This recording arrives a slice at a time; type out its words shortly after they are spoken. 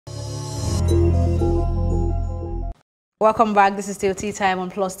Welcome back. This is still Tea Time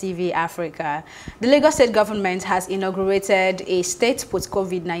on Plus TV Africa. The Lagos State government has inaugurated a state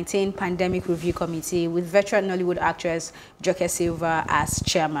post-COVID-19 pandemic review committee with veteran Nollywood actress Joke Silva as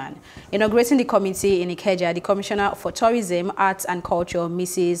chairman. Inaugurating the committee in Ikeja, the Commissioner for Tourism, Arts and Culture,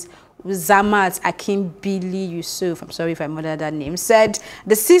 Mrs. Zamat Akimbili Yusuf, I'm sorry if I murdered that name, said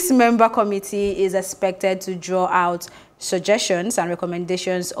the 6-member committee is expected to draw out suggestions and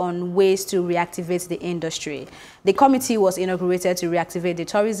recommendations on ways to reactivate the industry. The committee was inaugurated to reactivate the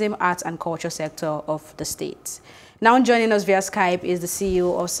tourism, arts and culture sector of the state. Now joining us via Skype is the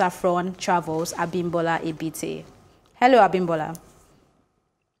CEO of Saffron Travels, Abimbola Ebitti. Hello, Abimbola.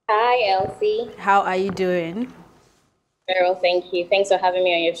 Hi, Elsie. How are you doing? Very well, thank you. Thanks for having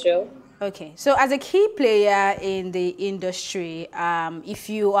me on your show. Okay, so as a key player in the industry, if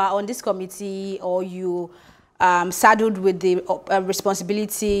you are on this committee or you saddled with the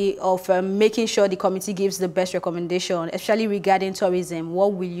responsibility of making sure the committee gives the best recommendation, especially regarding tourism,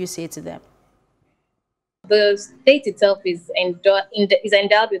 what will you say to them? The state itself is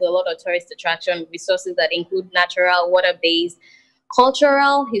endowed with a lot of tourist attraction resources that include natural, water-based,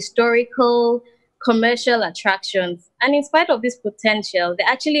 cultural, historical, commercial attractions. And in spite of this potential, there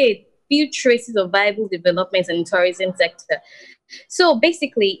are actually a few traces of viable developments in the tourism sector. So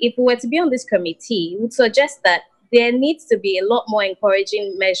basically, if we were to be on this committee, we would suggest that there needs to be a lot more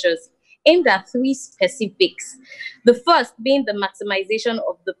encouraging measures aimed at 3 specifics. The first being the maximization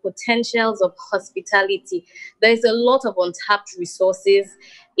of the potentials of hospitality. There is a lot of untapped resources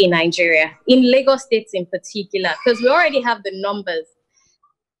in Nigeria, in Lagos State in particular, because we already have the numbers.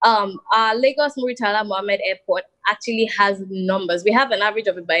 Our Lagos Muritala Mohammed Airport actually has numbers. We have an average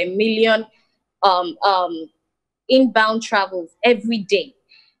of about 1 million inbound travels every day.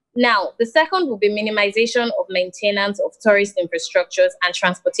 Now, the second will be minimization of maintenance of tourist infrastructures and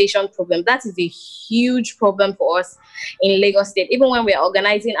transportation problems. That is a huge problem for us in Lagos State, even when we're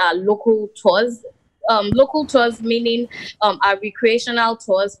organizing our local tours. Local tours meaning our recreational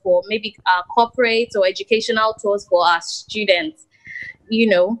tours for maybe our corporate or educational tours for our students, you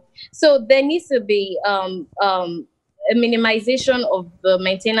know. So there needs to be a minimization of the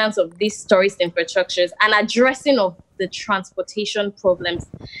maintenance of these tourist infrastructures and addressing of the transportation problems.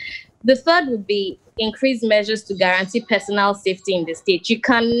 The third would be increased measures to guarantee personal safety in the state. You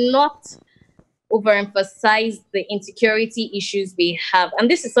cannot overemphasize the insecurity issues we have. And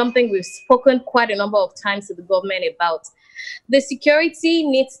this is something we've spoken quite a number of times to the government about. The security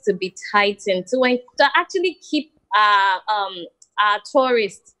needs to be tightened to actually keep our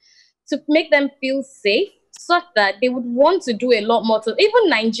tourists, to make them feel safe, such that they would want to do a lot more. Even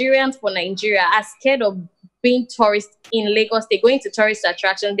Nigerians for Nigeria are scared of being tourists in Lagos. They're going to tourist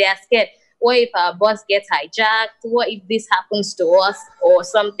attractions. They are scared. What if our bus gets hijacked? What if this happens to us or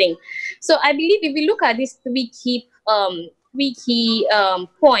something? So I believe if we look at these three key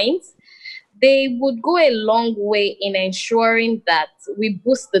points, they would go a long way in ensuring that we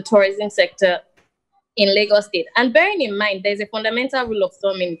boost the tourism sector in Lagos State. And bearing in mind, there's a fundamental rule of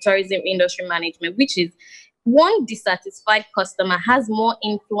thumb in tourism industry management, which is one dissatisfied customer has more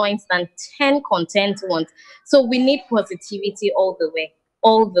influence than 10 content ones. So we need positivity all the way.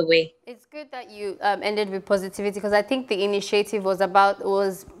 All the way. It's good that you ended with positivity, because I think the initiative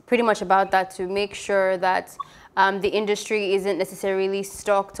was pretty much about that, to make sure that the industry isn't necessarily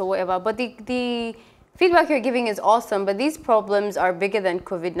stocked or whatever. But the feedback you're giving is awesome, but these problems are bigger than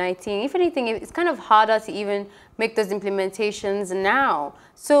COVID-19. If anything, it's kind of harder to even make those implementations now.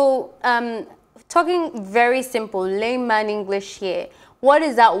 So talking very simple, layman English here, what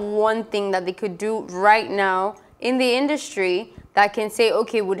is that one thing that they could do right now in the industry that can say,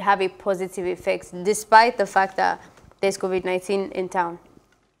 okay, would have a positive effect, despite the fact that there's COVID-19 in town?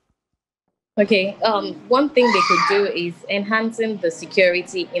 Okay, one thing they could do is enhancing the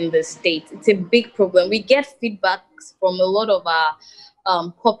security in the state. It's a big problem. We get feedbacks from a lot of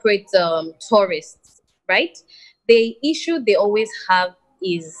our corporate tourists, right? The issue they always have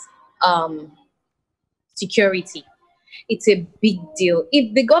is security. It's a big deal.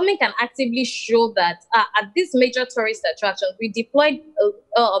 If the government can actively show that at these major tourist attractions, we deployed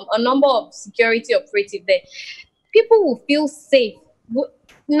a number of security operatives there, people will feel safe.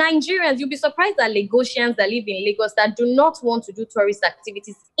 Nigerians, you'll be surprised that Lagosians that live in Lagos that do not want to do tourist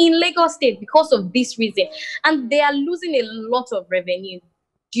activities in Lagos State because of this reason. And they are losing a lot of revenue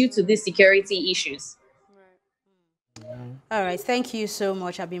due to these security issues. All right. Thank you so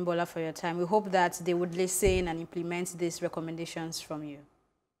much, Abimbola, for your time. We hope that they would listen and implement these recommendations from you.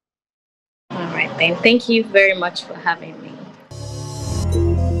 All right, then. Thank you very much for having me.